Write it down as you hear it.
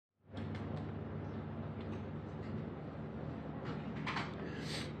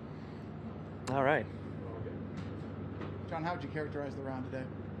All right. Jon, how would you characterize the round today?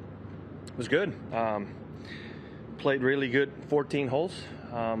 It was good. Played really good 14 holes.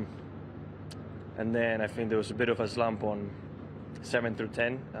 And then I think there was a bit of a slump on 7 through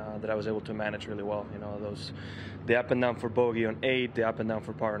 10 that I was able to manage really well. You know, the up and down for bogey on 8, the up and down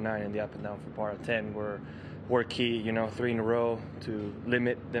for par 9, and the up and down for par 10 were key. You know, 3 in a row to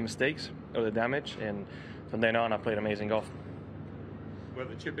limit the mistakes or the damage. And from then on, I played amazing golf. Well,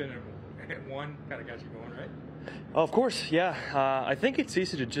 the chip in at 1 kind of got you going, right? Of course, yeah. I think it's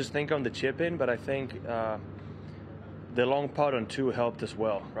easy to just think on the chip in, but I think the long putt on 2 helped as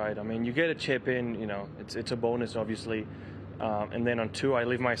well, right? I mean, you get a chip in, you know, it's a bonus, obviously. And then on 2, I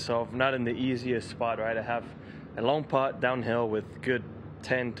leave myself not in the easiest spot, right? I have a long putt downhill with good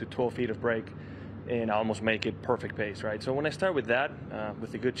 10 to 12 feet of break, and I almost make it perfect pace, right? So when I start with that,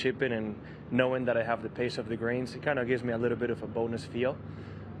 with a good chip in and knowing that I have the pace of the greens, it kind of gives me a little bit of a bonus feel.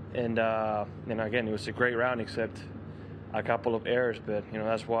 And again, it was a great round, except a couple of errors, but you know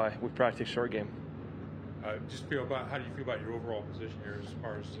that's why we practice short game. How do you feel about your overall position here as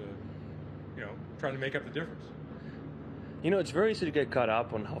far as trying to make up the difference? You know, it's very easy to get caught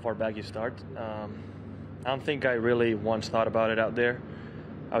up on how far back you start. I don't think I really once thought about it out there.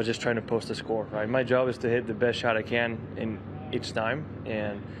 I was just trying to post a score, right? My job is to hit the best shot I can in each time,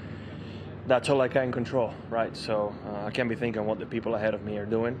 and that's all I can control, right? So I can't be thinking what the people ahead of me are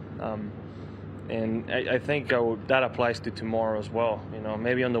doing. And I think that applies to tomorrow as well. You know,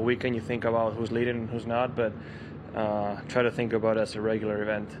 maybe on the weekend you think about who's leading and who's not, but try to think about it as a regular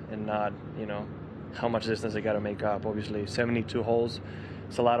event and not, you know, how much distance I got to make up. Obviously, 72 holes,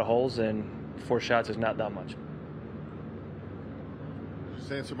 it's a lot of holes, and 4 shots is not that much.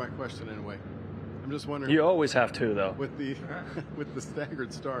 Just answer my question anyway. I'm just wondering. You always have to, though. With the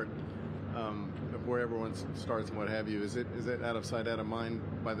staggered start, of where everyone starts and what have you, is it out of sight, out of mind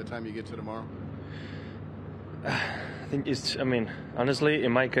by the time you get to tomorrow? I think honestly,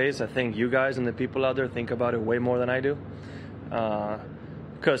 in my case, I think you guys and the people out there think about it way more than I do.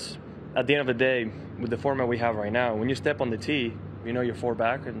 Because at the end of the day, with the format we have right now, when you step on the tee, you know you're 4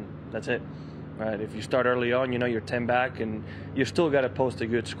 back, and that's it. Right? If you start early on, you know you're 10 back, and you still got to post a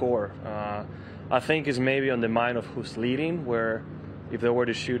good score. I think it's maybe on the mind of who's leading, where if they were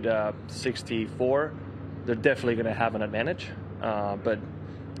to shoot 64, they're definitely going to have an advantage. But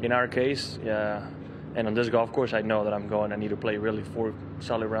in our case, and on this golf course, I know that I need to play really 4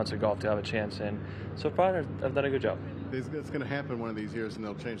 solid rounds of golf to have a chance. And so far, I've done a good job. It's going to happen one of these years, and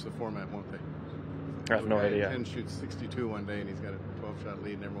they'll change the format, won't they? I have no idea. 10 shoots 62 one day, and he's got a 12-shot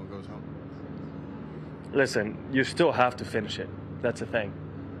lead, and everyone goes home. Listen, you still have to finish it. That's the thing,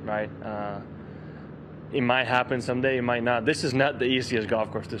 right? It might happen someday, it might not. This is not the easiest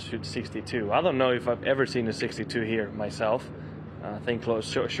golf course to shoot 62. I don't know if I've ever seen a 62 here myself. I think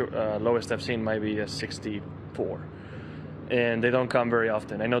lowest I've seen might be a 64. And they don't come very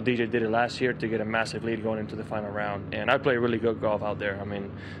often. I know DJ did it last year to get a massive lead going into the final round. And I play really good golf out there. I mean,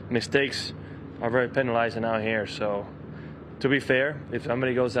 mistakes are very penalizing out here. So, to be fair, if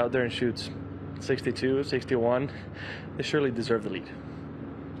somebody goes out there and shoots 62, 61, they surely deserve the lead.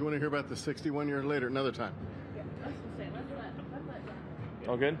 Do you want to hear about the 61 years later another time?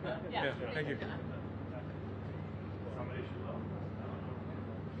 All good? Yeah, thank you.